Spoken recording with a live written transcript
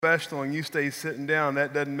Professional and you stay sitting down,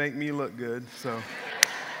 that doesn't make me look good. So,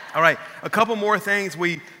 all right, a couple more things.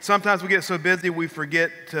 Sometimes we get so busy we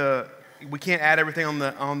can't add everything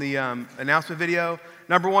on the announcement video.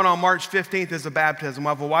 Number one, on March 15th is a baptism.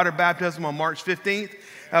 We'll have a water baptism on March 15th.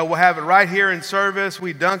 We'll have it right here in service.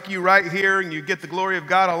 We dunk you right here, and you get the glory of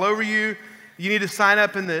God all over you. You need to sign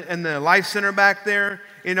up in the Life Center back there.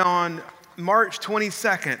 And on March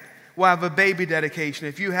 22nd, we'll have a baby dedication.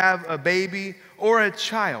 If you have a baby or a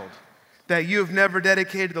child that you have never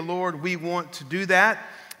dedicated to the Lord, we want to do that.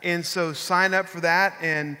 And so sign up for that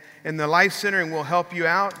and in the Life Center, and we'll help you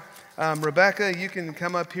out. Rebecca, you can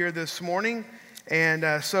come up here this morning.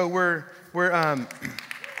 And so we're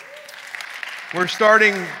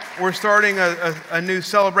starting a new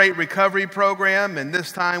Celebrate Recovery program, and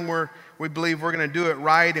this time we believe we're going to do it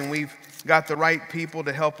right, and we've got the right people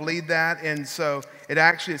to help lead that. And so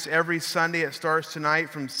it's every Sunday. It starts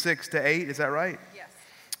tonight from 6 to 8. Is that right? Yes.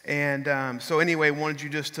 And so anyway, wanted you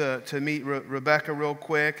just to meet Rebecca real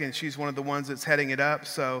quick, and she's one of the ones that's heading it up.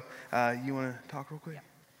 So you want to talk real quick?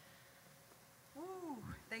 Yeah. Ooh,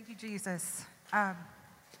 thank you, Jesus.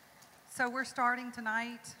 So we're starting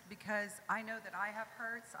tonight because I know that I have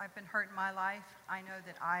hurts. I've been hurt in my life. I know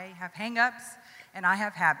that I have hang-ups and I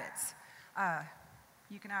have habits.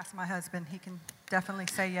 You can ask my husband. He can definitely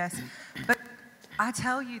say yes. But I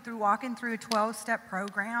tell you, through walking through a 12-step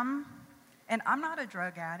program, and I'm not a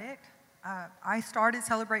drug addict. I started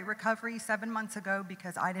Celebrate Recovery 7 months ago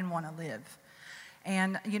because I didn't want to live.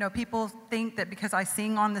 And, people think that because I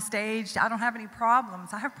sing on the stage, I don't have any problems.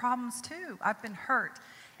 I have problems too. I've been hurt.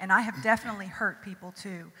 And I have definitely hurt people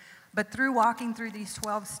too. But through walking through these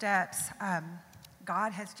 12 steps,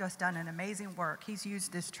 God has just done an amazing work. He's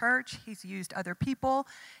used this church. He's used other people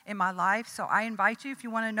in my life. So I invite you, if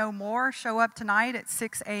you want to know more, show up tonight at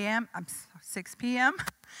 6 p.m.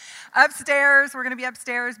 Upstairs. We're going to be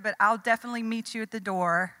upstairs, but I'll definitely meet you at the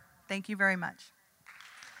door. Thank you very much.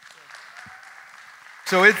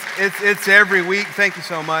 So it's every week. Thank you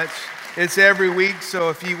so much. It's every week. So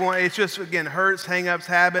if you want, it's just, again, hurts, hang-ups,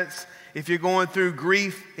 habits. If you're going through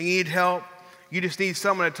grief and you need help, you just need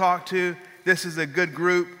someone to talk to, this is a good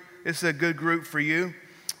group. This is a good group for you.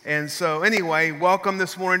 And so anyway, welcome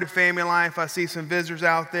this morning to Family Life. I see some visitors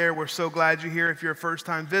out there. We're so glad you're here. If you're a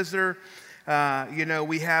first-time visitor,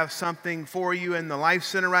 we have something for you in the Life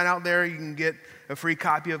Center right out there. You can get a free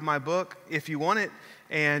copy of my book if you want it.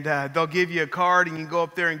 And they'll give you a card, and you can go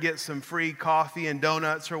up there and get some free coffee and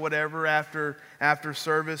donuts or whatever after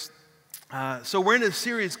service. So we're in a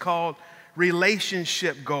series called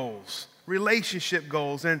Relationship Goals. Relationship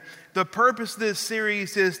Goals. And the purpose of this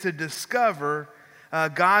series is to discover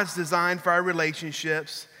God's design for our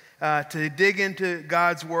relationships, to dig into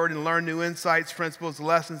God's Word and learn new insights, principles,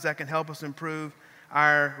 lessons that can help us improve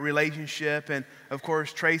our relationship. And of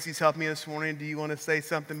course, Tracy's helped me this morning. Do you want to say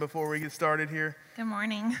something before we get started here? Good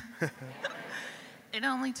morning. It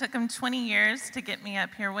only took him 20 years to get me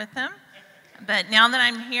up here with him. But now that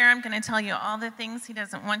I'm here, I'm going to tell you all the things he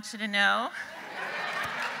doesn't want you to know.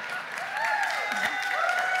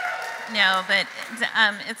 No, but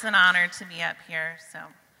it's an honor to be up here. So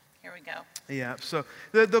here we go. Yeah, so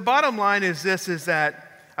the bottom line is this, is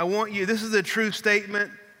that I want you, this is a true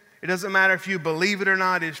statement. It doesn't matter if you believe it or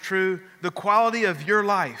not, it's true. The quality of your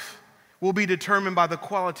life will be determined by the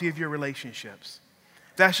quality of your relationships.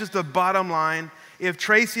 That's just the bottom line. If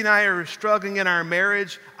Tracy and I are struggling in our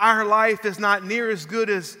marriage, our life is not near as good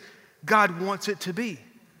as God wants it to be.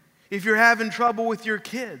 If you're having trouble with your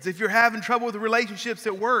kids, if you're having trouble with relationships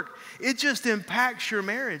at work, it just impacts your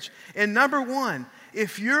marriage. And number one,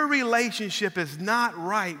 if your relationship is not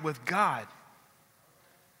right with God,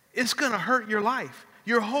 it's going to hurt your life.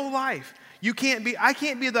 Your whole life. I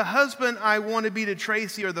can't be the husband I want to be to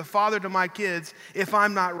Tracy or the father to my kids if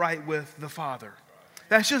I'm not right with the Father.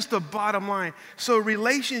 That's just the bottom line. So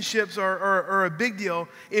relationships are a big deal.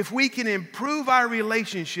 If we can improve our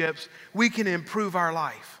relationships, we can improve our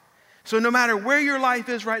life. So no matter where your life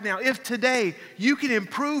is right now, if today you can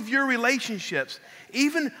improve your relationships,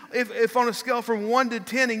 even if on a scale from 1 to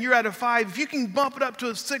 10 and you're at a 5, if you can bump it up to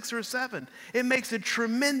a 6 or a 7, it makes a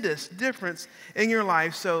tremendous difference in your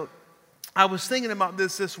life. So I was thinking about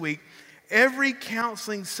this week. Every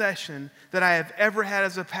counseling session that I have ever had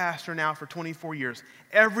as a pastor now for 24 years,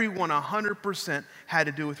 every one 100% had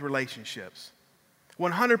to do with relationships.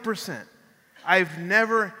 100%. I've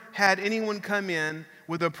never had anyone come in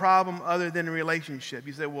with a problem other than a relationship.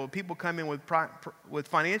 You say, well, people come in with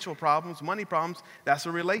financial problems, money problems. That's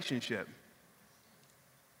a relationship.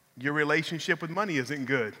 Your relationship with money isn't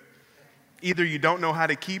good. Either you don't know how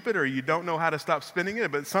to keep it or you don't know how to stop spending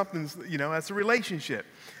it, but something's, that's a relationship.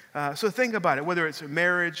 So think about it, whether it's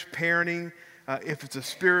marriage, parenting, if it's a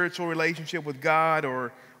spiritual relationship with God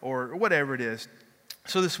or whatever it is.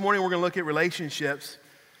 So this morning we're going to look at relationships.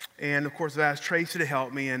 And of course, I've asked Tracy to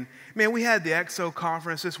help me. And man, we had the EXO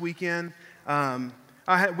conference this weekend. We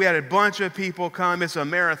had a bunch of people come. It's a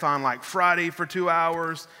marathon, like Friday for 2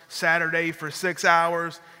 hours, Saturday for 6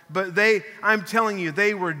 hours. But I'm telling you,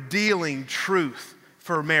 they were dealing truth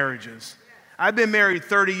for marriages. I've been married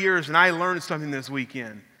 30 years, and I learned something this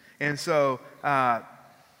weekend. And so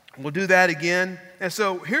we'll do that again. And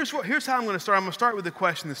so here's how I'm going to start. I'm going to start with a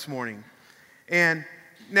question this morning. And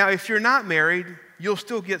now, if you're not married, you'll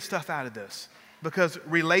still get stuff out of this because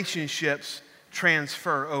relationships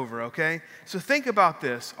transfer over, okay? So think about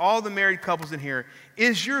this. All the married couples in here,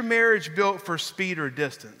 is your marriage built for speed or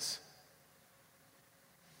distance?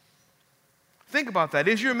 Think about that.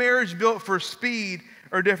 Is your marriage built for speed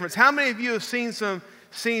or difference? How many of you have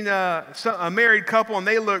seen a married couple and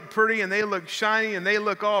they look pretty and they look shiny and they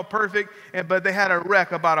look all perfect, but they had a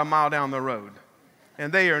wreck about a mile down the road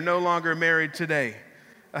and they are no longer married today?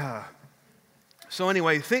 So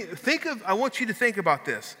anyway, I want you to think about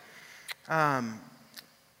this.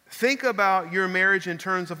 Think about your marriage in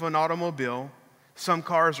terms of an automobile. Some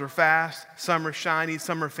cars are fast, some are shiny,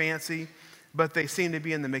 some are fancy, but they seem to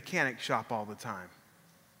be in the mechanic shop all the time.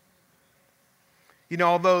 You know,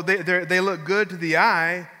 although they look good to the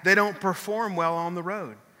eye, they don't perform well on the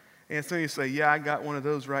road. And so you say, yeah, I got one of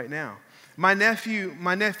those right now. My nephew,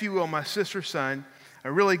 my sister's son,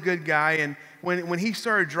 a really good guy, and when he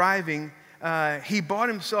started driving, he bought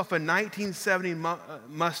himself a 1970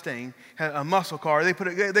 Mustang, a muscle car. They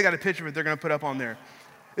got a picture of it they're going to put up on there.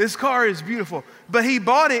 This car is beautiful, but he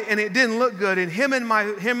bought it and it didn't look good. And him and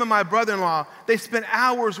my brother-in-law, they spent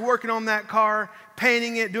hours working on that car,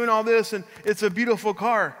 painting it, doing all this, and it's a beautiful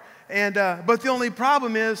car. And but the only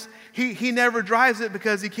problem is he never drives it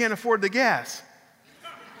because he can't afford the gas.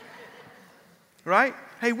 Right?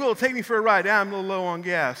 Hey, Will, take me for a ride. I'm a little low on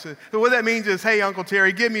gas. So what that means is, hey, Uncle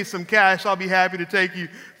Terry, give me some cash. I'll be happy to take you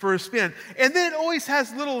for a spin. And then it always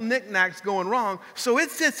has little knickknacks going wrong. So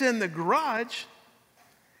it sits in the garage,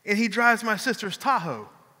 and he drives my sister's Tahoe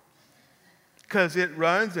because it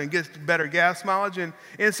runs and gets better gas mileage. And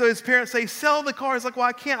so his parents say, sell the car. He's like, well,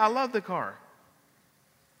 I can't. I love the car.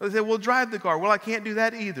 They say, well, drive the car. Well, I can't do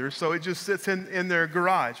that either. So it just sits in their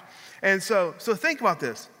garage. And so think about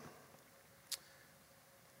this.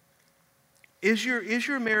 Is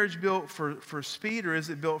your marriage built for speed or is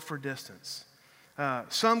it built for distance?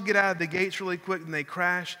 Some get out of the gates really quick and they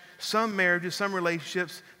crash. Some marriages, some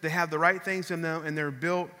relationships, they have the right things in them and they're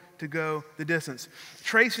built to go the distance.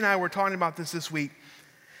 Tracy and I were talking about this week.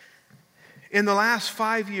 In the last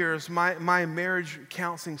 5 years, my marriage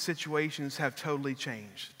counseling situations have totally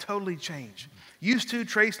changed. Totally changed. Used to,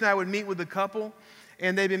 Tracy and I would meet with a couple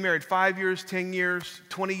and they've been married 5 years, 10 years,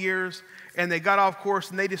 20 years, and they got off course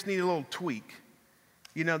and they just need a little tweak.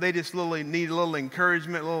 You know, they just need a little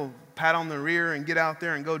encouragement, a little pat on the rear and get out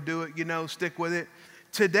there and go do it, stick with it.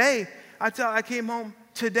 Today, I came home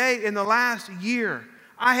today in the last year,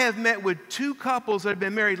 I have met with 2 couples that have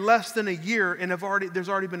been married less than a year and there's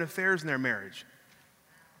already been affairs in their marriage.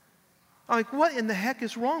 I'm like, what in the heck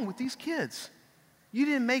is wrong with these kids? You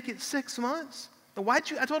didn't make it 6 months? I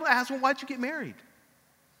asked them, why'd you get married?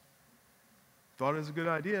 Thought it was a good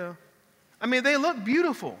idea. I mean, they look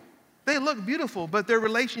beautiful. They look beautiful, but their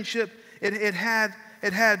relationship, it had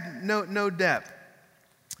no depth.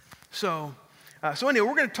 So anyway,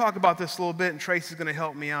 we're going to talk about this a little bit, and Tracy's going to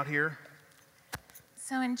help me out here.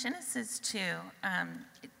 So in Genesis 2,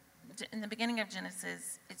 in the beginning of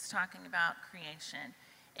Genesis, it's talking about creation.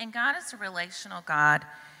 And God is a relational God.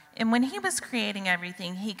 And when he was creating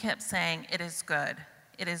everything, he kept saying, it is good.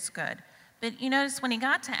 It is good. But you notice when he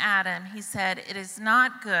got to Adam, he said, it is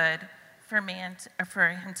not good for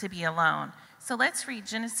him to be alone. So let's read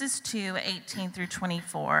Genesis 2, 18 through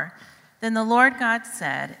 24. Then the Lord God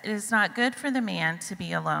said, it is not good for the man to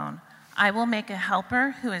be alone. I will make a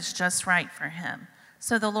helper who is just right for him.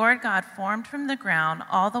 So the Lord God formed from the ground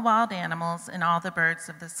all the wild animals and all the birds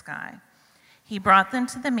of the sky. He brought them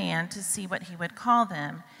to the man to see what he would call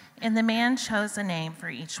them, and the man chose a name for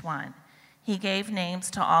each one. He gave names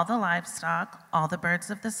to all the livestock, all the birds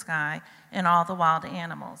of the sky, and all the wild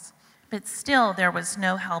animals. But still there was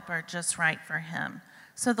no helper just right for him.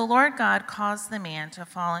 So the Lord God caused the man to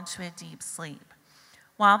fall into a deep sleep.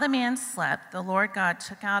 While the man slept, the Lord God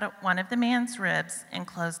took out one of the man's ribs and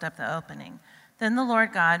closed up the opening. Then the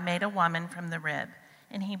Lord God made a woman from the rib,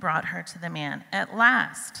 and he brought her to the man. At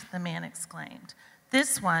last, the man exclaimed,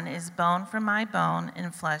 this one is bone from my bone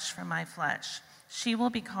and flesh from my flesh. She will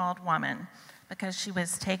be called woman, because she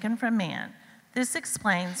was taken from man. This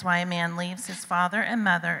explains why a man leaves his father and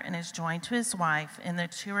mother and is joined to his wife, and the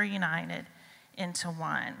two are united into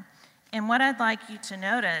one. And what I'd like you to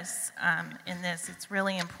notice in this, it's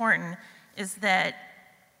really important, is that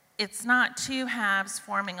it's not two halves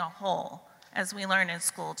forming a whole. As we learn in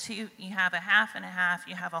school, you have a half and a half,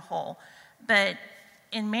 you have a whole. But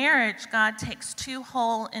in marriage, God takes two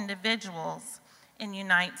whole individuals and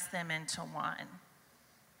unites them into one.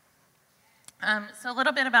 So a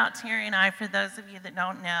little bit about Terry and I, for those of you that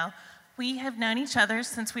don't know. We have known each other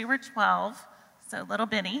since we were 12, so little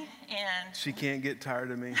bitty. And she can't get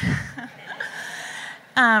tired of me.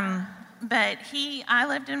 But I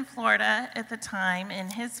lived in Florida at the time,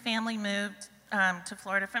 and his family moved to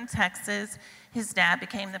Florida from Texas. His dad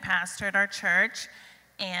became the pastor at our church,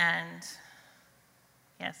 and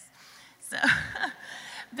yes, so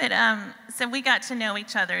so we got to know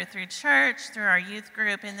each other through church, through our youth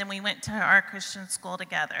group, and then we went to our Christian school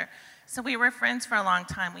together. So we were friends for a long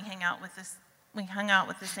time. We hung out with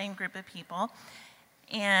the same group of people.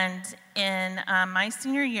 And in my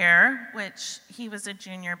senior year, which he was a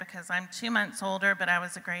junior because I'm 2 months older, but I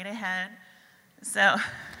was a grade ahead. So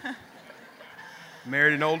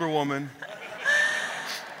married an older woman.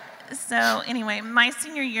 So anyway, my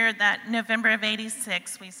senior year, that November of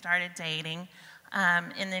 '86, we started dating,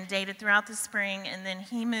 and then dated throughout the spring, and then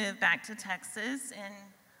he moved back to Texas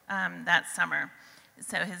in that summer.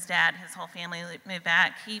 So his dad, his whole family moved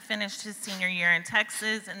back. He finished his senior year in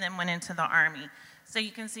Texas and then went into the Army. So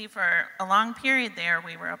you can see for a long period there,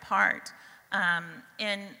 we were apart.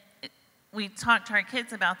 And we talked to our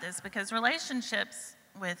kids about this because relationships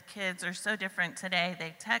with kids are so different today.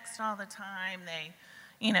 They text all the time. They,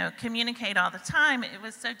 communicate all the time. It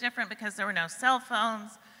was so different because there were no cell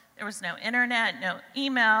phones. There was no internet, no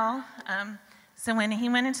email. So when he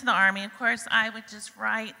went into the Army, of course, I would just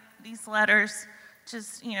write these letters,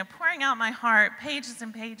 just, pouring out my heart, pages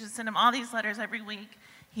and pages, send him all these letters every week.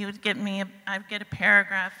 He would I'd get a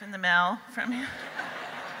paragraph in the mail from him.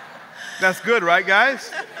 That's good, right,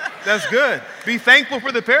 guys? That's good. Be thankful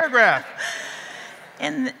for the paragraph.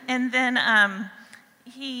 And then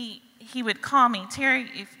he would call me. Terry,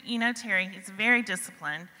 if you know Terry, he's very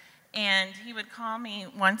disciplined. And he would call me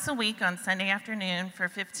once a week on Sunday afternoon for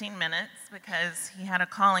 15 minutes because he had a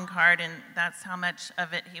calling card, and that's how much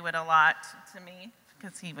of it he would allot to me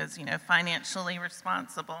because he was, financially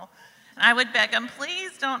responsible. And I would beg him,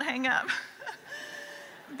 please don't hang up.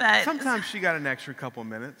 But sometimes she got an extra couple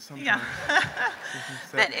minutes. Sometimes. Yeah.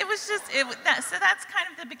 But it was so that's kind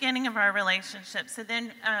of the beginning of our relationship. So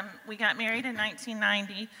then we got married in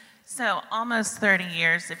 1990. So almost 30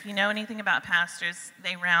 years. If you know anything about pastors,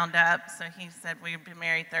 they round up. So he said we've been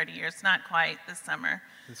married 30 years. Not quite this summer.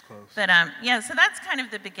 It's close. But so that's kind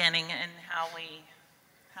of the beginning and how we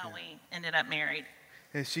ended up married.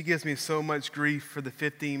 And she gives me so much grief for the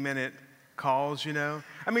 15-minute calls, I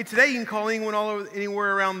mean, today you can call anyone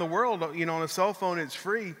anywhere around the world, on a cell phone, it's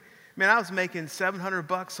free. Man, I was making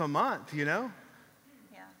 $700 a month, Yeah.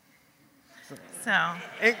 So.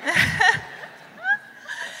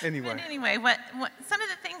 Anyway. But anyway, what some of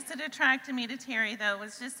the things that attracted me to Terry, though,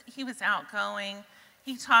 was just he was outgoing.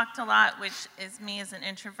 He talked a lot, which is me as an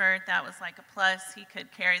introvert. That was like a plus. He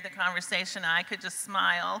could carry the conversation. I could just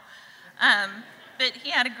smile. But he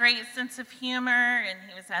had a great sense of humor, and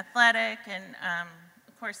he was athletic, and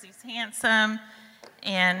of course he's handsome,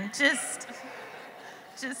 and just.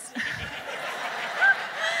 It's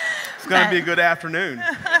going to be a good afternoon.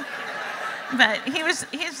 But he's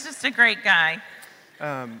just a great guy.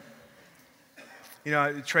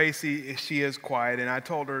 Tracy, she is quiet, and I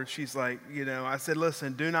told her, she's like, I said,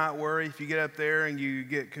 listen, do not worry if you get up there and you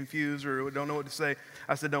get confused or don't know what to say.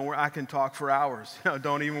 I said, don't worry, I can talk for hours.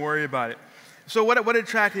 Don't even worry about it. So what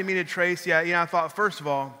attracted me to Tracy, I thought, first of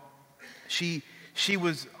all, she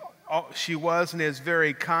was and is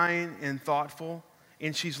very kind and thoughtful,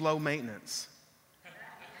 and she's low maintenance.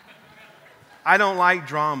 I don't like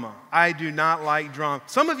drama. I do not like drama.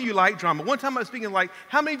 Some of you like drama. One time I was speaking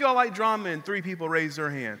how many of y'all like drama? And 3 people raised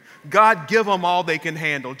their hand. God, give them all they can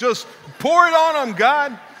handle. Just pour it on them,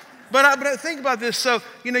 God. But I think about this. So,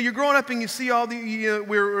 you're growing up and you see all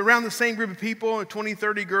we're around the same group of people, 20,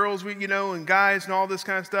 30 girls, and guys and all this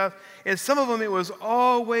kind of stuff. And some of them, it was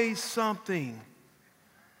always something.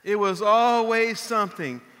 It was always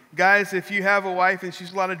something. Guys, if you have a wife and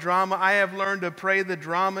she's a lot of drama, I have learned to pray the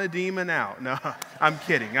drama demon out. No, I'm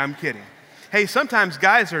kidding. Hey, sometimes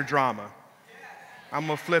guys are drama. I'm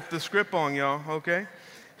going to flip the script on y'all, okay?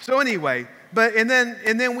 So anyway, and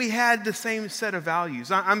then we had the same set of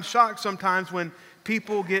values. I'm shocked sometimes when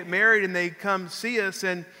people get married and they come see us,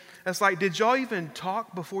 and it's like, did y'all even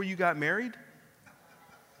talk before you got married?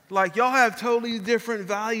 Like, y'all have totally different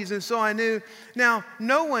values. And so I knew. Now,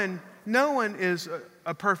 no one is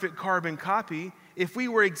a perfect carbon copy. If we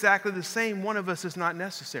were exactly the same, one of us is not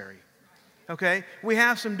necessary. Okay? We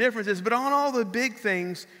have some differences, but on all the big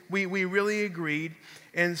things, we really agreed.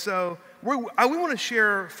 And so we want to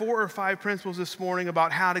share 4 or 5 principles this morning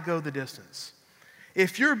about how to go the distance.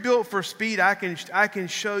 If you're built for speed, I can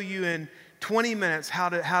show you in 20 minutes how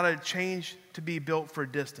to change to be built for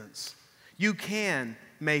distance. You can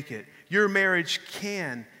make it. Your marriage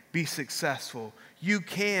can be successful. You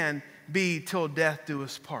can be till death do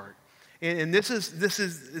us part. And this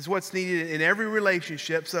is what's needed in every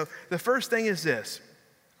relationship. So the first thing is this.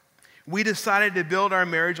 We decided to build our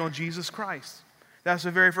marriage on Jesus Christ. That's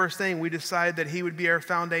the very first thing. We decided that he would be our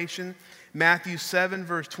foundation. Matthew 7,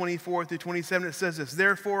 verse 24 through 27, it says this: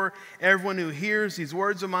 "Therefore, everyone who hears these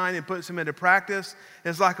words of mine and puts them into practice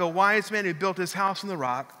is like a wise man who built his house on the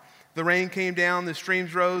rock. The rain came down, the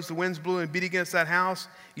streams rose, the winds blew and beat against that house,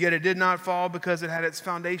 yet it did not fall because it had its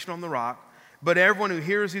foundation on the rock. But everyone who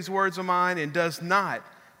hears these words of mine and does not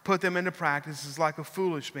put them into practice is like a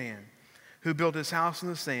foolish man who built his house on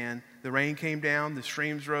the sand. The rain came down, the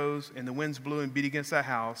streams rose, and the winds blew and beat against that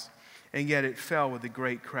house, and yet it fell with a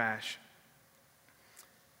great crash."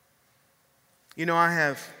 You know,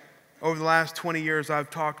 over the last 20 years, I've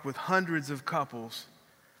talked with hundreds of couples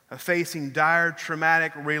facing dire,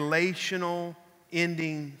 traumatic, relational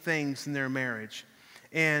ending things in their marriage.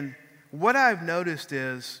 And what I've noticed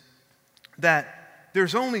is that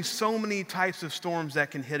there's only so many types of storms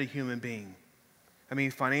that can hit a human being. I mean,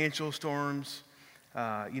 financial storms,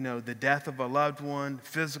 the death of a loved one,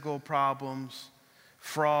 physical problems,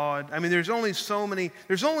 fraud. I mean, there's only so many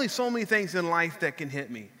things in life that can hit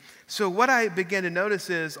me. So what I began to notice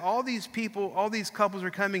is all these people, all these couples are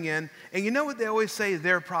coming in, and you know what they always say?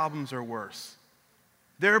 Their problems are worse.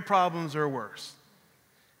 Their problems are worse.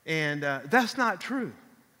 And that's not true.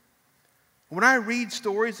 When I read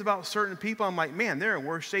stories about certain people, I'm like, man, they're in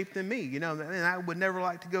worse shape than me. And I would never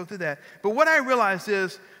like to go through that. But what I realized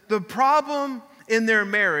is the problem in their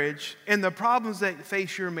marriage and the problems that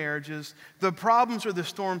face your marriages, the problems or the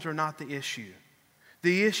storms are not the issue.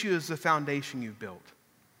 The issue is the foundation you built.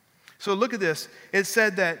 So look at this. It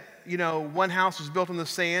said that, one house was built on the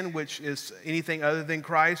sand, which is anything other than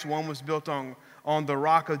Christ. One was built on the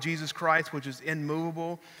rock of Jesus Christ, which is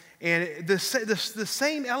immovable. And the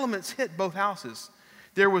same elements hit both houses.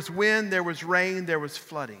 There was wind, there was rain, there was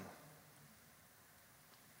flooding.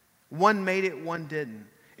 One made it, one didn't.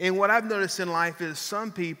 And what I've noticed in life is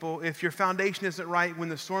some people, if your foundation isn't right, when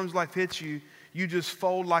the storms of life hits you, you just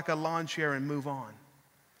fold like a lawn chair and move on.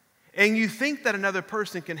 And you think that another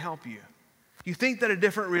person can help you. You think that a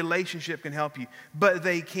different relationship can help you, but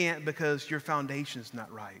they can't because your foundation's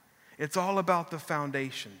not right. It's all about the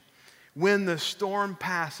foundation. When the storm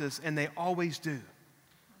passes, and they always do,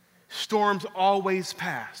 storms always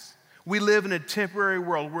pass. We live in a temporary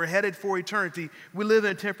world. We're headed for eternity. We live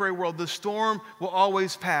in a temporary world. The storm will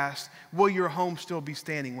always pass. Will your home still be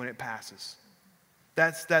standing when it passes?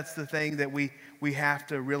 That's the thing that we have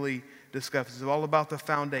to really discuss. It's all about the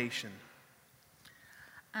foundation.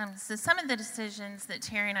 So some of the decisions that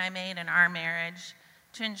Terry and I made in our marriage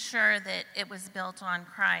to ensure that it was built on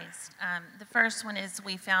Christ. The first one is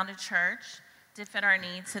we found a church to fit our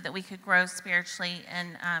needs so that we could grow spiritually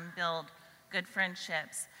and build good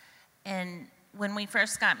friendships. And when we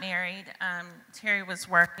first got married, Terry was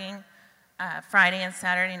working Friday and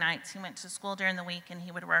Saturday nights. He went to school during the week, and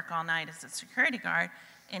he would work all night as a security guard.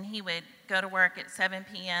 And he would go to work at 7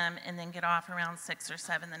 p.m. and then get off around 6 or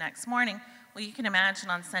 7 the next morning. Well, you can imagine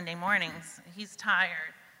on Sunday mornings, he's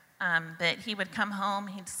tired. But he would come home,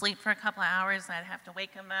 he'd sleep for a couple of hours, and I'd have to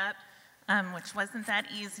wake him up, which wasn't that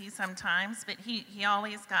easy sometimes, but he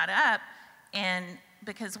always got up, and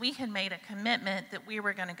because we had made a commitment that we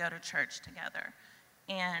were going to go to church together.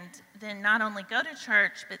 And then not only go to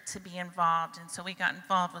church, but to be involved. And so we got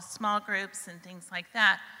involved with small groups and things like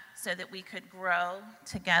that so that we could grow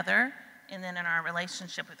together and then in our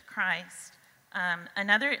relationship with Christ.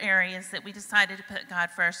 Another area is that we decided to put God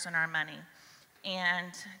first in our money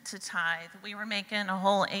and to tithe. We were making a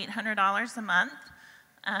whole $800 a month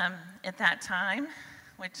at that time,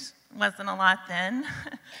 which wasn't a lot then.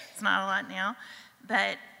 It's not a lot now.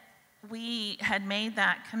 But we had made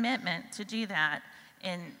that commitment to do that.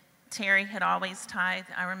 And Terry had always tithed.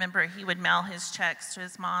 I remember he would mail his checks to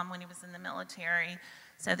his mom when he was in the military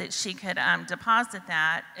so that she could deposit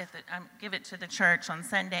that, give it to the church on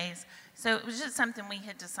Sundays. So it was just something we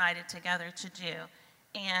had decided together to do.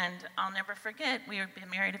 And I'll never forget, we had been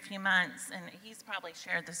married a few months, and he's probably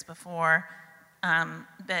shared this before,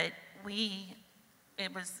 but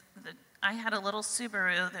it was I had a little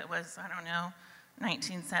Subaru that was, I don't know,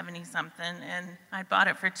 1970 something, and I bought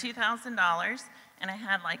it for $2,000, and I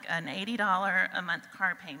had like an $80 a month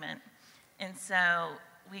car payment. And so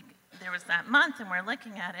there was that month, and we're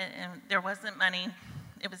looking at it, and there wasn't money.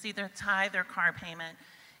 It was either tithe or car payment.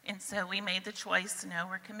 And so we made the choice, no,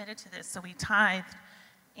 we're committed to this. So we tithed,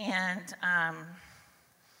 and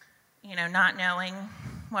not knowing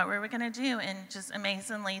what we were going to do, and just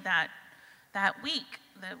amazingly that week,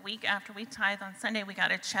 the week after we tithed on Sunday, we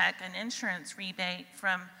got a check, an insurance rebate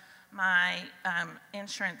from my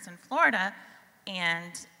insurance in Florida,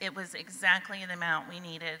 and it was exactly the amount we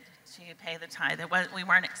needed to pay the tithe. We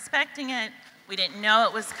weren't expecting it. We didn't know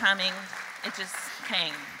it was coming. It just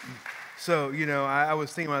came. So, I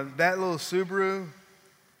was thinking about that little Subaru.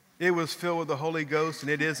 It was filled with the Holy Ghost,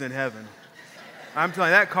 and it is in heaven. I'm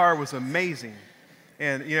telling you, that car was amazing.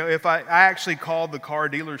 And, if I actually called the car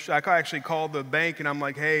dealership, I actually called the bank, and I'm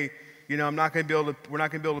like, hey, we're not going to be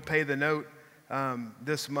able to pay the note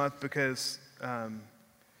this month because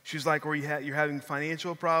she's like, you're having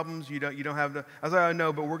financial problems. You don't have the. I was like, oh,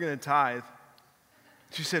 no, but we're going to tithe.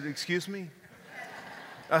 She said, excuse me?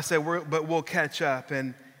 I said, but we'll catch up.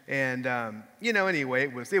 And anyway,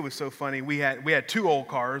 it was so funny. We had two old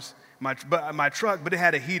cars, my truck, but it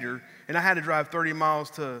had a heater, and I had to drive 30 miles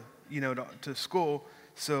to school.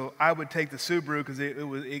 So I would take the Subaru because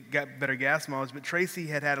it got better gas mileage. But Tracy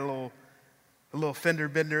had a little fender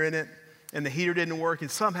bender in it, and the heater didn't work,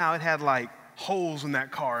 and somehow it had like holes in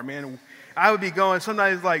that car, man. I would be going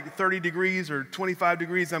sometimes like 30 degrees or 25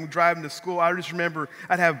 degrees. I'm driving to school. I just remember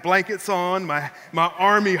I'd have blankets on, my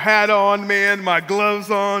army hat on, man, my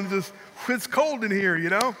gloves on. Just it's cold in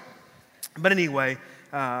here, But anyway,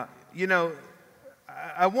 I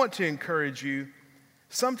want to encourage you.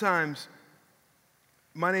 Sometimes,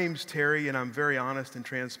 my name's Terry, and I'm very honest and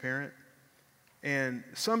transparent. And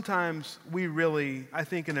sometimes I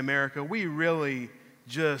think in America, we really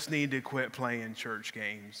just need to quit playing church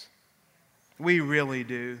games. We really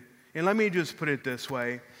do. And let me just put it this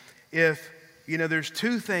way. If, there's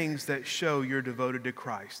two things that show you're devoted to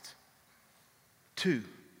Christ. Two.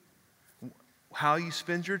 How you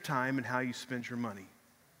spend your time and how you spend your money.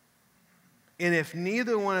 And if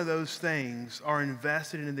neither one of those things are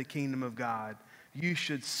invested into the kingdom of God, you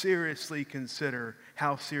should seriously consider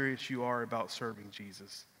how serious you are about serving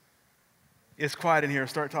Jesus. It's quiet in here.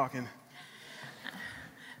 Start talking.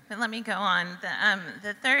 But let me go on.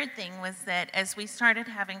 The third thing was that as we started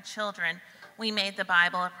having children, we made the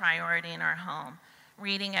Bible a priority in our home.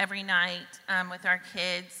 Reading every night with our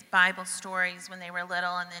kids, Bible stories when they were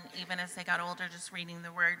little, and then even as they got older, just reading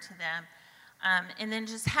the Word to them. And then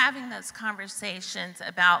just having those conversations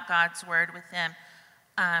about God's Word with them,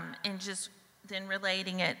 and just then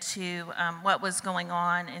relating it to what was going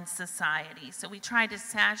on in society. So we tried to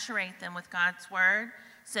saturate them with God's Word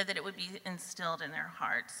so that it would be instilled in their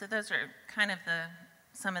hearts. So those are kind of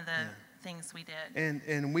some of the things we did.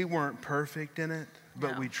 And we weren't perfect in it,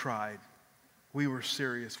 but No. we tried. We were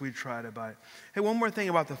serious. We tried about it. Hey, one more thing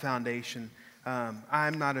about the foundation.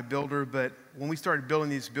 I'm not a builder, but when we started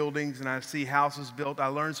building these buildings and I see houses built, I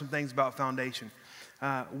learned some things about foundation.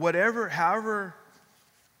 However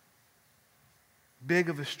big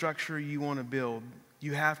of a structure you want to build,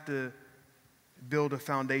 you have to build a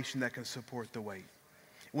foundation that can support the weight.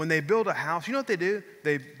 When they build a house, you know what they do?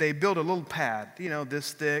 They build a little pad,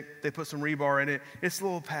 this thick. They put some rebar in it. It's a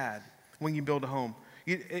little pad when you build a home.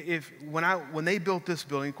 When they built this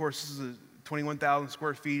building, of course, this is 21,000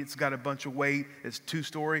 square feet. It's got a bunch of weight. It's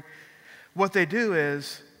 2-story. What they do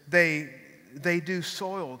is they do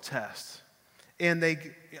soil tests. And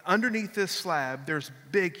underneath this slab, there's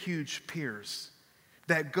big, huge piers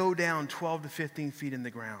that go down 12 to 15 feet in the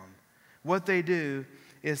ground. What they do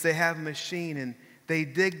is they have a machine and they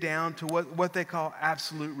dig down to what they call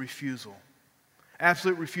absolute refusal.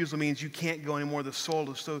 Absolute refusal means you can't go anymore. The soil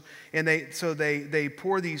is so they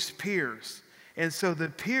pour these piers. And so the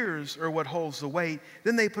piers are what holds the weight.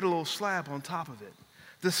 Then they put a little slab on top of it.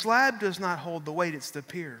 The slab does not hold the weight, it's the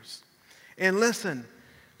piers. And listen,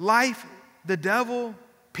 life, the devil,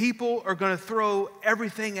 people are going to throw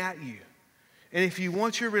everything at you. And if you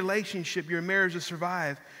want your relationship, your marriage to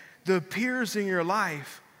survive, the piers in your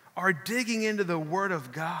life are digging into the Word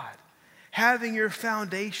of God, having your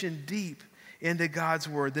foundation deep into God's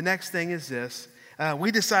Word. The next thing is this.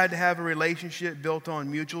 We decided to have a relationship built on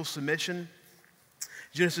mutual submission.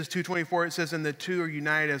 Genesis 2:24, it says, and the two are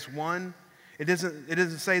united as one. It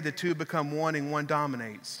doesn't say the two become one and one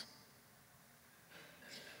dominates.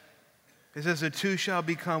 It says the two shall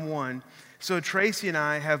become one. So Tracy and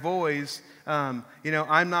I have always, I'm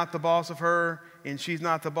not the boss of her and she's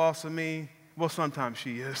not the boss of me. Well, sometimes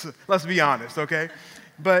she is. Let's be honest, okay?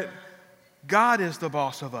 But God is the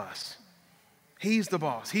boss of us. He's the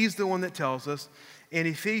boss. He's the one that tells us. In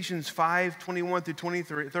Ephesians 5:21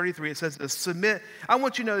 through 33, it says, submit. I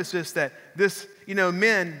want you to notice this, that this,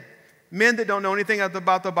 men that don't know anything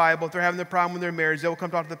about the Bible, if they're having a problem with their marriage, they'll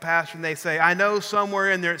come talk to the pastor and they say, I know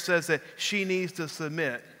somewhere in there it says that she needs to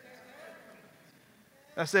submit.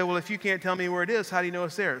 I say, well, if you can't tell me where it is, how do you know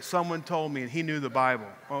it's there? Someone told me and he knew the Bible.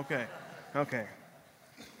 Okay.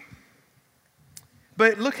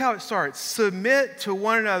 But look how it starts. Submit to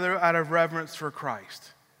one another out of reverence for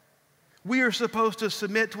Christ. We are supposed to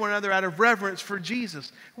submit to one another out of reverence for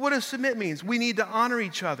Jesus. What does submit mean? We need to honor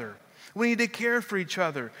each other. We need to care for each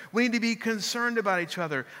other. We need to be concerned about each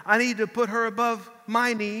other. I need to put her above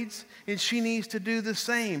my needs, and she needs to do the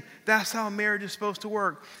same. That's how marriage is supposed to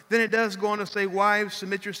work. Then it does go on to say, wives,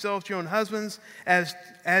 submit yourselves to your own husbands as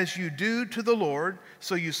you do to the Lord.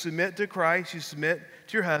 So you submit to Christ, you submit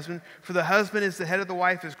to your husband. For the husband is the head of the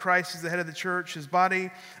wife, as Christ is the head of the church, his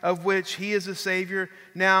body, of which he is the Savior.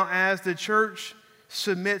 Now, as the church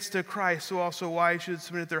submits to Christ, so also wives should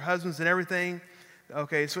submit to their husbands in everything.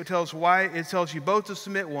 Okay, so it tells you both to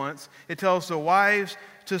submit once. It tells the wives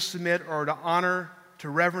to submit or to honor, to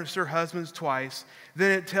reverence their husbands twice.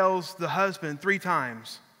 Then it tells the husband 3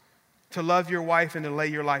 times to love your wife and to lay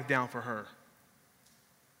your life down for her.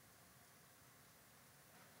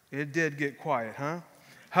 It did get quiet, huh?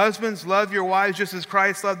 Husbands, love your wives just as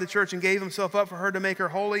Christ loved the church and gave himself up for her to make her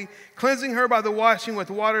holy, cleansing her by the washing with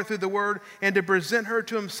water through the word, and to present her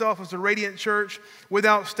to himself as a radiant church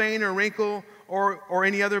without stain or wrinkle or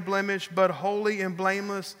any other blemish, but holy and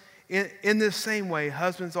blameless. In this same way,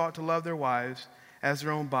 husbands ought to love their wives as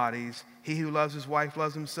their own bodies. He who loves his wife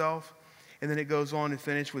loves himself. And then it goes on to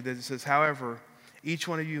finish with it. It says, however, each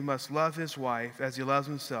one of you must love his wife as he loves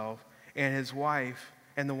himself, and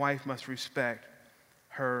the wife must respect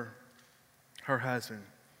her husband.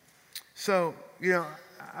 So,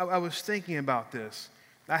 I was thinking about this.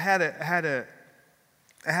 I had a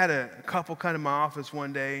couple come to my office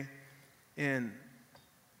one day, and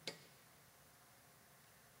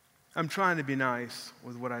I'm trying to be nice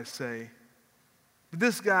with what I say. But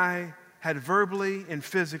this guy had verbally and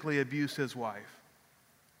physically abused his wife.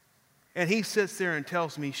 And he sits there and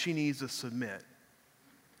tells me she needs to submit.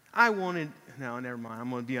 I wanted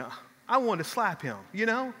to slap him,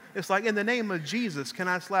 It's like, in the name of Jesus, can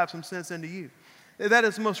I slap some sense into you? That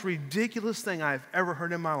is the most ridiculous thing I've ever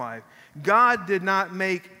heard in my life. God did not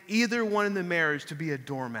make either one in the marriage to be a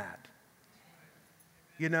doormat.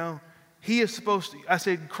 He is supposed to, I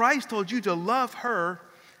said, Christ told you to love her,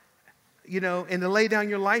 and to lay down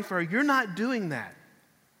your life for her. You're not doing that.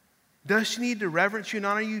 Does she need to reverence you and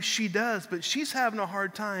honor you? She does, but she's having a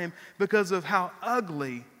hard time because of how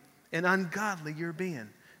ugly and ungodly you're being.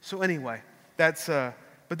 So anyway, that's it.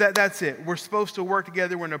 We're supposed to work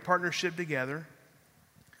together. We're in a partnership together.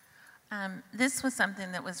 This was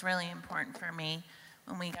something that was really important for me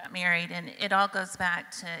when we got married, and it all goes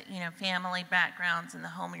back to, family backgrounds and the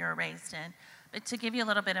home you were raised in. But to give you a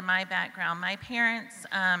little bit of my background, my parents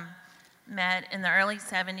met in the early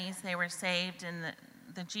 70s. They were saved in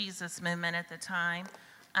the Jesus movement at the time.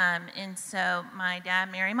 And so my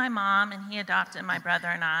dad married my mom, and he adopted my brother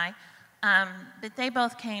and I. But they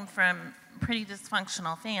both came from pretty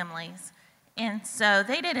dysfunctional families. And so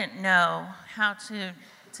they didn't know how to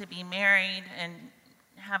be married and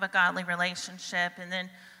have a godly relationship, and then,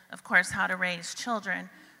 of course, how to raise children.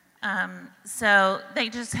 So they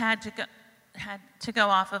just had to go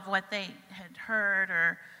off of what they had heard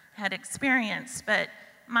or had experienced. But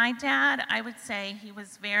my dad, I would say, he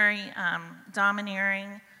was very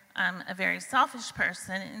domineering, a very selfish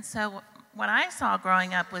person. And so what I saw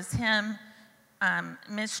growing up was him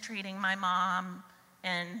mistreating my mom.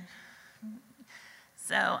 And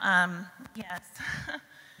so, yes.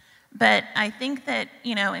 But I think that,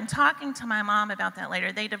 in talking to my mom about that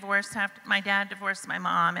later, my dad divorced my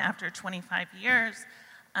mom after 25 years.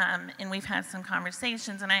 And we've had some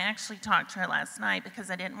conversations, and I actually talked to her last night because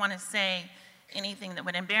I didn't want to say anything that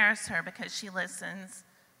would embarrass her because she listens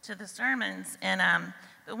to the sermons. And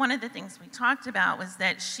but one of the things we talked about was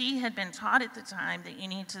that she had been taught at the time that you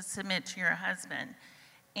need to submit to your husband.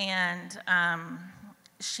 And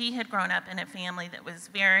she had grown up in a family that was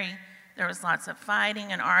there was lots of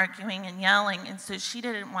fighting and arguing and yelling, and so she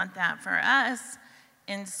didn't want that for us.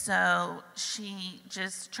 And so she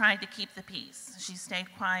just tried to keep the peace. She stayed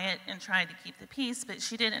quiet and tried to keep the peace, but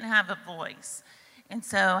she didn't have a voice. And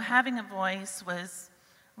so having a voice was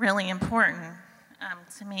really important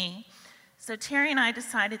to me. So Terry and I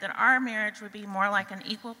decided that our marriage would be more like an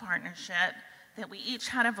equal partnership, that we each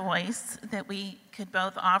had a voice, that we could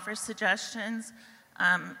both offer suggestions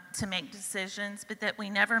to make decisions, but that we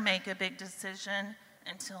never make a big decision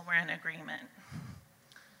until we're in agreement.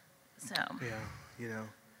 So. Yeah,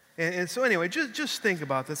 And so anyway, just think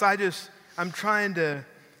about this. I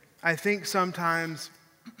think sometimes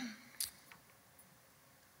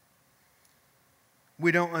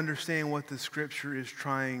we don't understand what the scripture is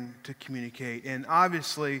trying to communicate. And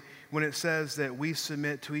obviously, when it says that we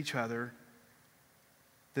submit to each other,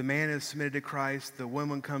 the man is submitted to Christ, the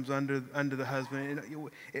woman comes under the husband.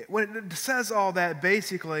 When it says all that,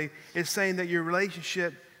 basically, it's saying that your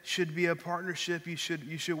relationship should be a partnership. You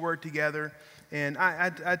should work together. And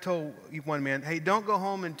I told one man, hey, don't go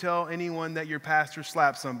home and tell anyone that your pastor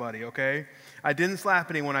slapped somebody, okay? I didn't slap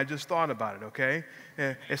anyone. I just thought about it, okay?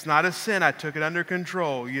 It's not a sin. I took it under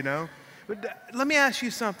control, you know? But let me ask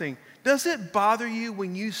you something. Does it bother you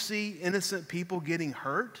when you see innocent people getting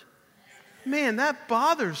hurt? Man, that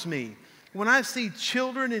bothers me. When I see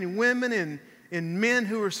children and women and men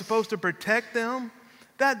who are supposed to protect them,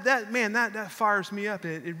 that fires me up.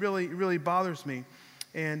 It really bothers me.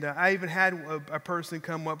 And I even had a person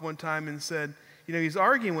come up one time and said, you know, he's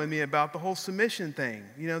arguing with me about the whole submission thing,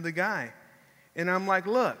 you know, the guy. And I'm like,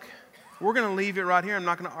 look, we're going to leave it right here. I'm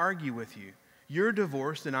not going to argue with you. You're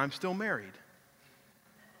divorced and I'm still married.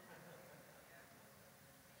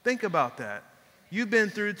 Think about that. You've been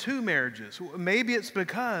through 2 marriages. Maybe it's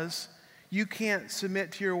because you can't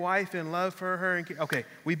submit to your wife and love for her. Okay,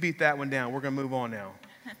 we beat that one down. We're going to move on now.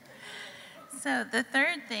 So the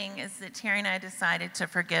third thing is that Terry and I decided to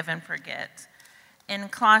forgive and forget. In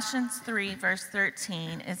Colossians 3, verse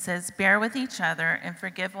 13, it says, bear with each other and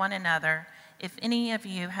forgive one another. If any of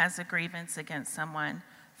you has a grievance against someone,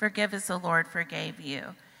 forgive as the Lord forgave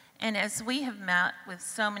you. And as we have met with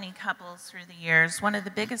so many couples through the years, one of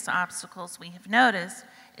the biggest obstacles we have noticed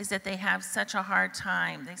is that they have such a hard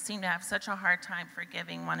time. They seem to have such a hard time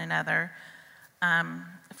forgiving one another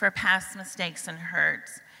for past mistakes and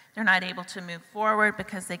hurts. They're not able to move forward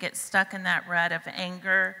because they get stuck in that rut of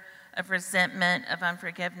anger, of resentment, of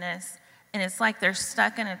unforgiveness. And it's like they're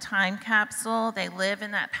stuck in a time capsule. They live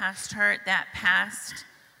in that past hurt, that past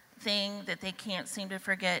thing that they can't seem to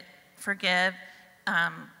forgive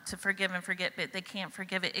and forget, but they can't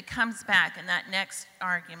forgive it. It comes back in that next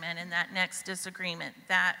argument, in that next disagreement,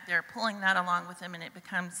 that they're pulling that along with them, and it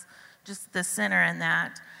becomes just the center in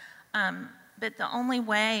that. But the only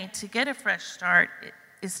way to get a fresh start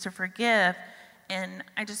is to forgive. And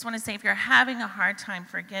I just want to say, if you're having a hard time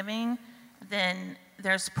forgiving, then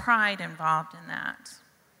there's pride involved in that.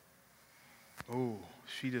 Oh,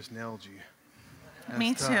 she just nailed you. That's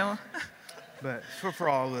Me tough. too. But for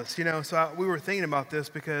all of us, you know, so we were thinking about this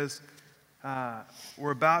because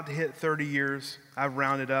we're about to hit 30 years. I've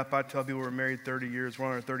rounded up. I tell people we're married 30 years. We're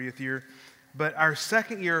on our 30th year. But our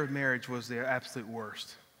second year of marriage was the absolute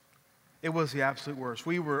worst. It was the absolute worst.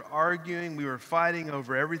 We were arguing. We were fighting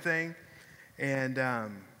over everything. And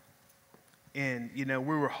you know,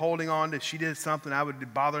 we were holding on to, she did something that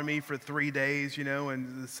would bother me for 3 days, you know,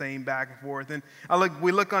 and the same back and forth. And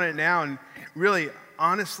we look on it now, and really,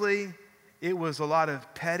 honestly, it was a lot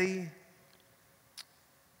of petty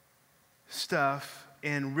stuff,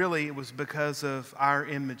 and really it was because of our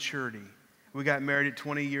immaturity. We got married at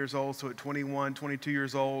 20 years old, so at 21, 22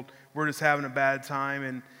 years old, we're just having a bad time.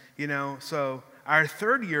 And, you know, so our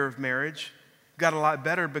third year of marriage got a lot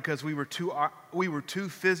better because we were too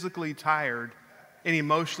physically tired and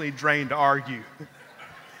emotionally drained to argue.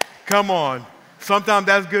 Come on. Sometimes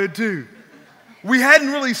that's good too. We hadn't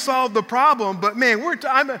really solved the problem, but man,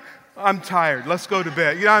 I'm tired. Let's go to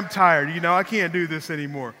bed. You know, I'm tired. You know, I can't do this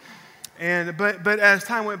anymore. But as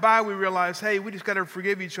time went by, we realized, hey, we just got to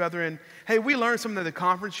forgive each other. And hey, we learned something at the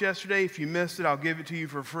conference yesterday. If you missed it, I'll give it to you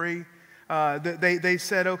for free. They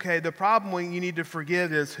said, okay, the problem when you need to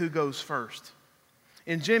forgive is who goes first.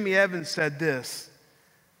 And Jimmy Evans said this: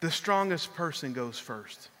 the strongest person goes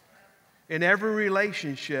first. In every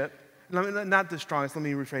relationship, not the strongest, let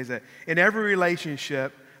me rephrase that. In every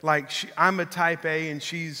relationship, like I'm a type A and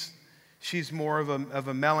she's more of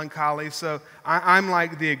a melancholy, so I'm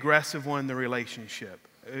like the aggressive one in the relationship,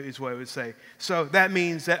 is what I would say. So that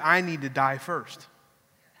means that I need to die first.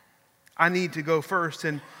 I need to go first,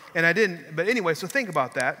 and I didn't. But anyway, so think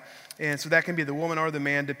about that. And so that can be the woman or the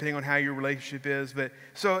man, depending on how your relationship is. But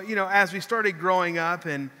so, you know, as we started growing up,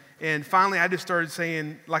 and finally I just started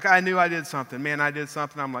saying, like, I knew I did something. Man, I did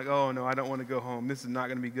something. I'm like, oh, no, I don't want to go home. This is not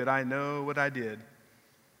going to be good. I know what I did.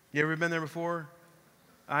 You ever been there before?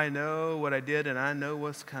 I know what I did, and I know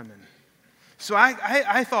what's coming. So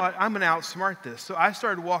I thought, I'm going to outsmart this. So I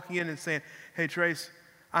started walking in and saying, hey, Trace,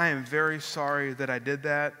 I am very sorry that I did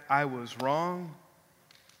that. I was wrong.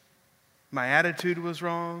 My attitude was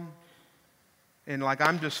wrong. And like,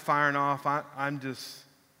 I'm just firing off. I'm just,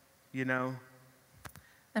 you know.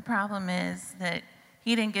 The problem is that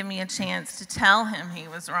he didn't give me a chance to tell him he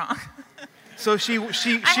was wrong. So she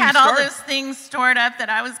I had all those things stored up that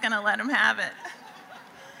I was going to let him have it.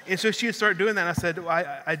 And so she would start doing that. And I said,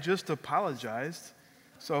 I just apologized.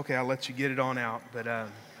 So, okay, I'll let you get it on out. But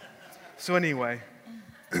so anyway,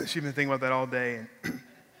 she's been thinking about that all day. And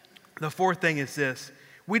the fourth thing is this.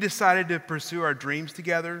 We decided to pursue our dreams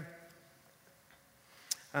together.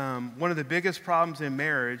 One of the biggest problems in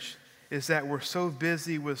marriage is that we're so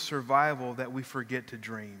busy with survival that we forget to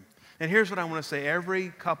dream. And here's what I want to say. Every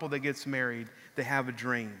couple that gets married, they have a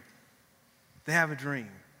dream. They have a dream.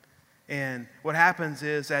 And what happens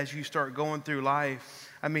is as you start going through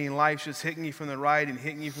life, I mean, life's just hitting you from the right and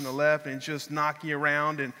hitting you from the left and just knocking you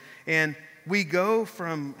around. And we go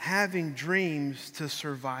from having dreams to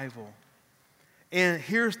survival. And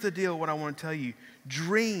here's the deal, what I want to tell you.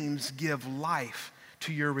 Dreams give life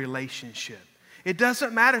to your relationship. It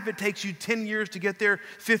doesn't matter if it takes you 10 years to get there,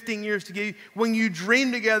 15 years to get you. When you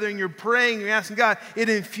dream together and you're praying, you're asking God, it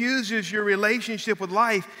infuses your relationship with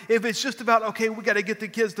life. If it's just about, okay, we got to get the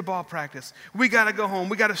kids to ball practice. We got to go home.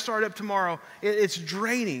 We got to start up tomorrow. It's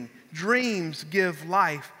draining. Dreams give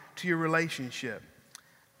life to your relationship.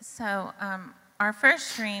 So our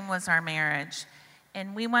first dream was our marriage.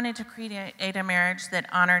 And we wanted to create a marriage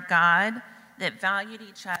that honored God, that valued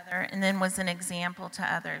each other, and then was an example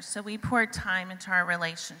to others. So we poured time into our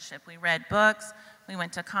relationship. We read books, we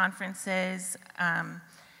went to conferences,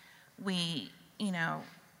 we,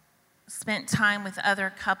 spent time with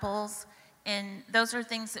other couples, and those are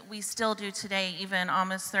things that we still do today, even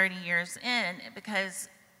almost 30 years in, because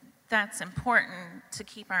that's important to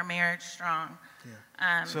keep our marriage strong.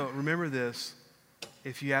 Yeah. So remember this,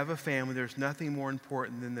 if you have a family, there's nothing more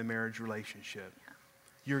important than the marriage relationship.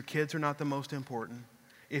 Your kids are not the most important.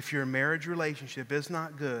 If your marriage relationship is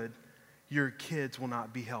not good, your kids will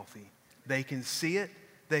not be healthy. They can see it.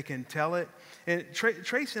 They can tell it. And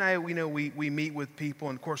Tracy and I, we meet with people,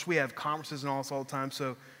 and of course we have conferences and all this all the time,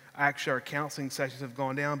 so actually our counseling sessions have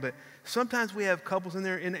gone down, but sometimes we have couples in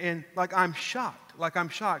there, and I'm shocked.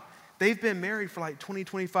 They've been married for 20,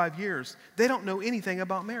 25 years. They don't know anything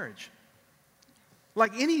about marriage.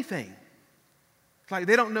 Anything.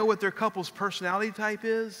 They don't know what their couple's personality type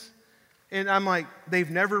is. And I'm like, they've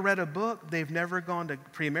never read a book. They've never gone to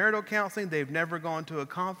premarital counseling. They've never gone to a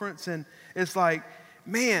conference. And it's like,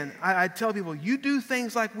 man, I tell people, you do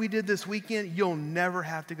things like we did this weekend, you'll never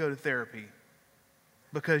have to go to therapy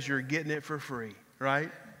because you're getting it for free, right?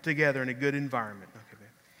 Together in a good environment. Okay, babe.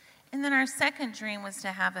 And then our second dream was to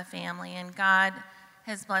have a family. And God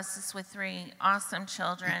has blessed us with 3 awesome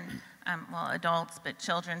children, adults, but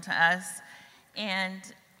children to us. And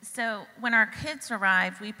so when our kids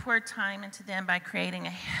arrived, we poured time into them by creating a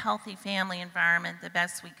healthy family environment the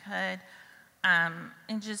best we could.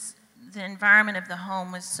 And just the environment of the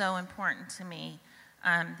home was so important to me,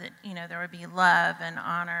 that, there would be love and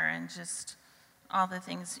honor and just all the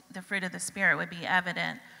things, the fruit of the Spirit would be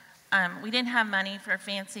evident. We didn't have money for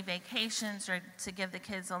fancy vacations or to give the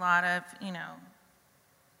kids a lot of,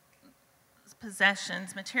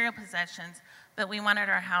 possessions, material possessions, but we wanted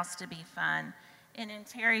our house to be fun. And in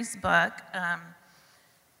Terry's book,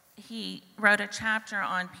 he wrote a chapter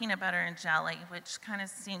on peanut butter and jelly, which kind of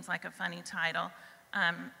seems like a funny title,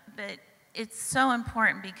 but it's so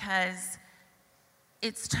important because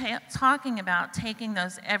it's talking about taking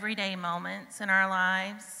those everyday moments in our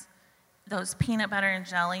lives, those peanut butter and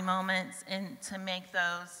jelly moments, and to make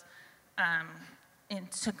those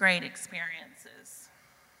into great experiences.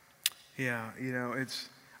 Yeah,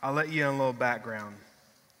 I'll let you in a little background.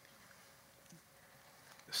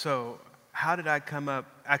 So how did I come up?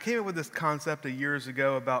 I came up with this concept years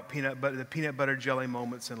ago about the peanut butter jelly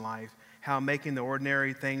moments in life, how making the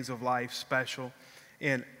ordinary things of life special.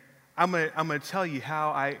 And I'm gonna tell you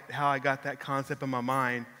how I got that concept in my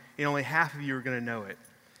mind, and only half of you are gonna know it.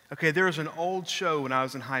 Okay, there was an old show when I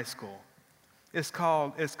was in high school. It's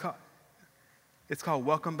called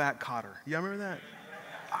Welcome Back, Kotter. Y'all remember that?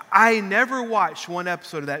 I never watched one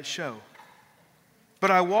episode of that show.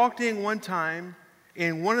 But I walked in one time,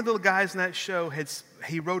 and one of the guys in that show,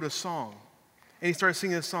 he wrote a song. And he started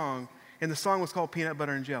singing a song, and the song was called Peanut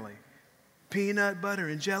Butter and Jelly. Peanut butter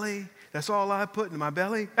and jelly, that's all I put in my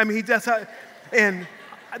belly. And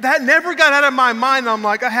that never got out of my mind. I'm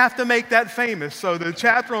like, I have to make that famous. So the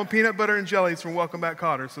chapter on peanut butter and jelly is from Welcome Back,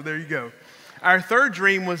 Kotter. So there you go. Our third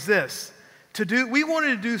dream was this, We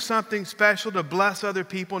wanted to do something special to bless other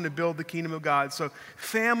people and to build the kingdom of God. So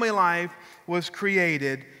Family Life was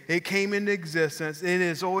created. It came into existence. It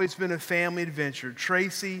has always been a family adventure.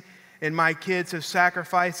 Tracy and my kids have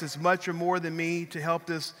sacrificed as much or more than me to help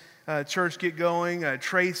this church get going.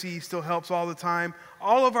 Tracy still helps all the time.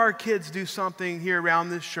 All of our kids do something here around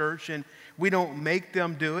this church, and we don't make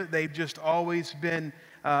them do it. They've just always been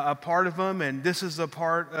a part of them, and this is a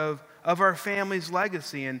part of our family's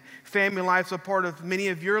legacy. And Family Life's a part of many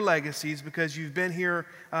of your legacies because you've been here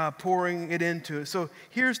pouring it into it. So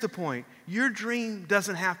here's the point. Your dream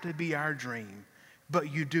doesn't have to be our dream,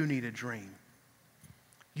 but you do need a dream.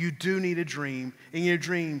 You do need a dream, and your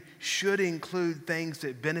dream should include things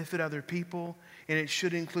that benefit other people, and it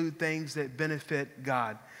should include things that benefit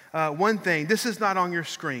God. One thing, this is not on your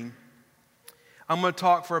screen. I'm going to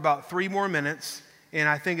talk for about 3 more minutes, and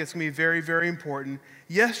I think it's going to be very, very important.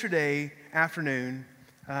 Yesterday afternoon,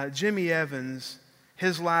 Jimmy Evans,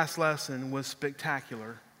 his last lesson was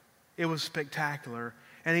spectacular. It was spectacular,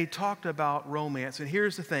 and he talked about romance. And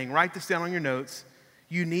here's the thing, write this down on your notes.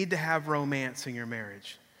 You need to have romance in your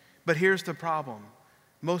marriage. But here's the problem.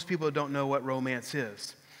 Most people don't know what romance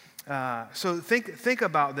is. So think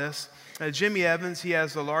about this. Jimmy Evans, he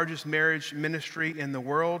has the largest marriage ministry in the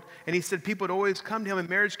world. And he said people would always come to him in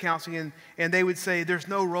marriage counseling and they would say, there's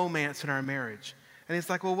no romance in our marriage. And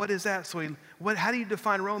he's like, well, what is that? So how do you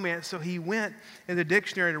define romance? So he went in the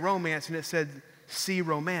dictionary to romance and it said, see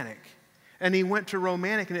romantic. And he went to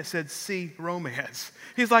romantic and it said, see romance.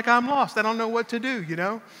 He's like, I'm lost. I don't know what to do, you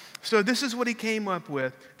know? So this is what he came up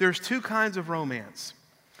with. There's 2 kinds of romance.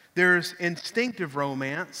 There's instinctive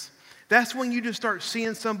romance. That's when you just start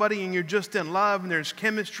seeing somebody and you're just in love and there's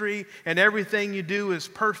chemistry and everything you do is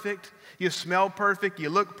perfect. You smell perfect, you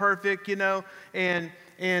look perfect, you know, and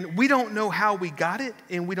we don't know how we got it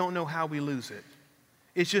and we don't know how we lose it.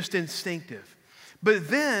 It's just instinctive. But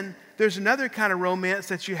then there's another kind of romance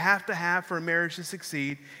that you have to have for a marriage to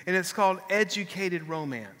succeed, and it's called educated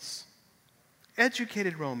romance.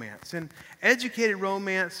 Educated romance. And educated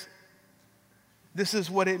romance, this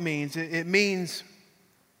is what it means. It means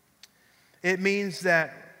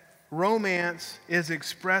that romance is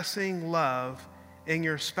expressing love in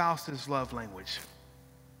your spouse's love language.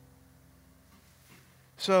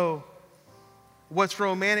 So, what's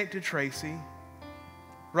romantic to Tracy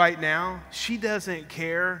right now, she doesn't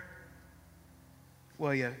care.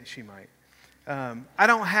 Well, yeah, she might.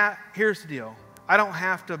 Here's the deal. I don't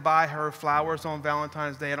have to buy her flowers on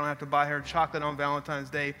Valentine's Day. I don't have to buy her chocolate on Valentine's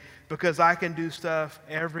Day because I can do stuff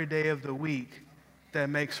every day of the week that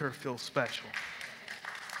makes her feel special.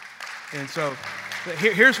 And so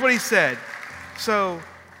here's what he said. So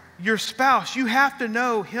your spouse, you have to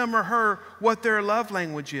know him or her what their love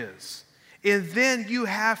language is. And then you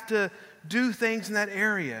have to do things in that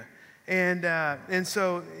area. And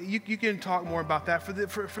so you can talk more about that for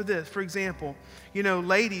this. For example, you know,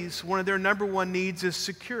 ladies, one of their number 1 needs is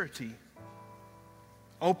security.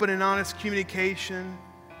 Open and honest communication,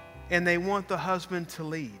 and they want the husband to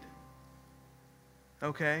lead.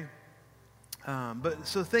 Okay? But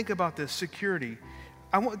so think about this, security.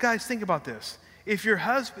 Guys, think about this. If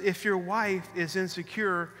your wife is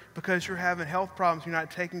insecure because you're having health problems, you're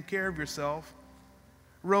not taking care of yourself,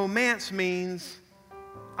 romance means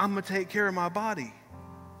I'm going to take care of my body.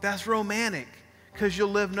 That's romantic because you'll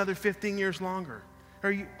live another 15 years longer.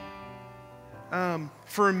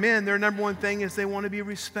 For men, their number 1 thing is they want to be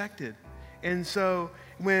respected. And so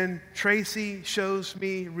when Tracy shows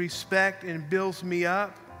me respect and builds me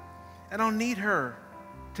up, I don't need her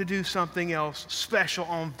to do something else special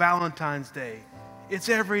on Valentine's Day. It's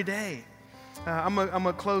every day. I'm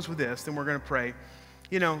gonna close with this, then we're going to pray.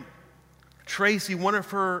 You know, Tracy, one of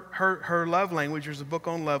her love language, there's a book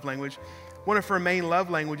on love language, one of her main love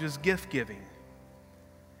languages is gift giving.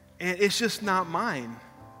 And it's just not mine.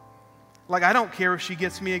 Like, I don't care if she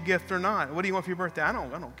gets me a gift or not. What do you want for your birthday? I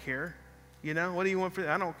don't care. You know, what do you want for that?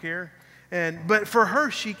 I don't care. But for her,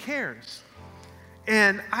 she cares.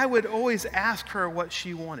 And I would always ask her what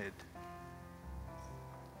she wanted.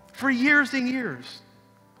 For years and years,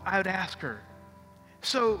 I would ask her.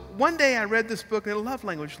 So one day I read this book in love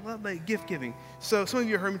language, gift giving. So some of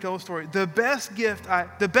you heard me tell a story. The best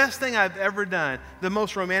thing I've ever done, the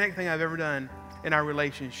most romantic thing I've ever done in our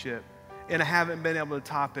relationship, and I haven't been able to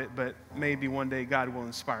top it, but maybe one day God will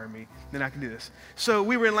inspire me, then I can do this. So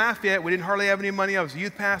we were in Lafayette. We didn't hardly have any money. I was a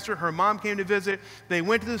youth pastor. Her mom came to visit. They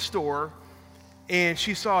went to the store, and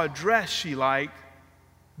she saw a dress she liked,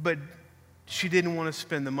 but she didn't want to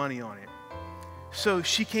spend the money on it. So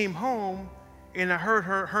she came home, and I heard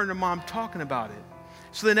her and her mom talking about it.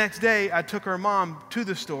 So the next day, I took her mom to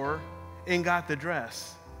the store and got the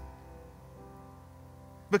dress.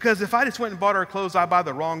 Because if I just went and bought her clothes, I'd buy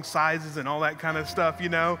the wrong sizes and all that kind of stuff, you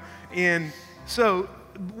know? And so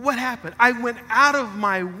what happened? I went out of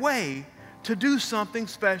my way to do something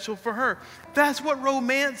special for her. That's what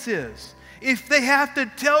romance is. If they have to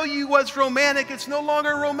tell you what's romantic, it's no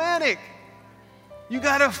longer romantic. You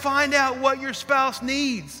got to find out what your spouse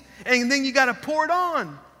needs, and then you got to pour it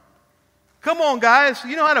on. Come on, guys.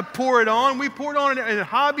 You know how to pour it on. We pour it on in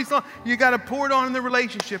hobbies. You got to pour it on in the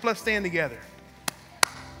relationship. Let's stand together.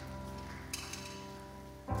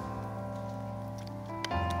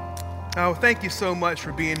 Oh, thank you so much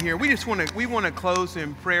for being here. We want to close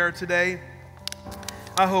in prayer today.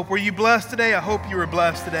 Were you blessed today? I hope you were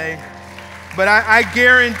blessed today. But I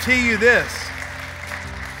guarantee you this.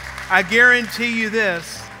 I guarantee you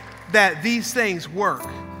this, that these things work,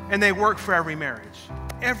 and they work for every marriage.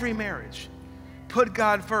 Every marriage. Put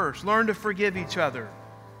God first. Learn to forgive each other.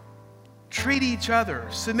 Treat each other.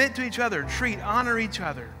 Submit to each other. Honor each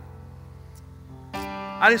other.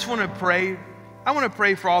 I just want to pray. I want to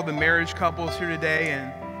pray for all the marriage couples here today,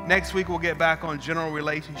 and next week we'll get back on general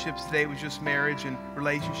relationships. Today was just marriage and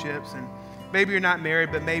relationships, and maybe you're not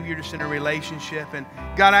married, but maybe you're just in a relationship. And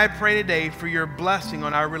God, I pray today for your blessing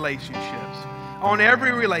on our relationships, on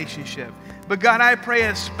every relationship. But God, I pray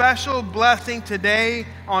a special blessing today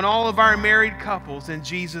on all of our married couples in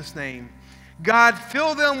Jesus' name. God,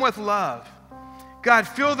 fill them with love. God,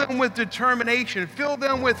 fill them with determination. Fill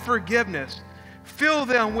them with forgiveness. Fill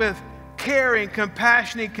them with caring,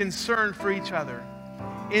 compassion, and concern for each other.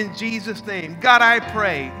 In Jesus' name. God, I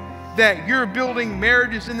pray that you're building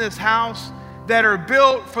marriages in this house that are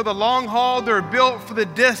built for the long haul. They're built for the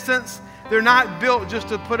distance. They're not built just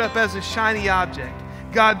to put up as a shiny object.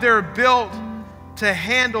 God, they're built to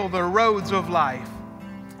handle the roads of life.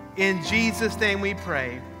 In Jesus' name we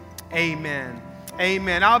pray. Amen.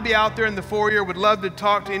 Amen. I'll be out there in the foyer. Would love to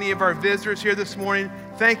talk to any of our visitors here this morning.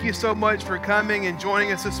 Thank you so much for coming and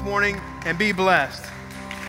joining us this morning, and be blessed.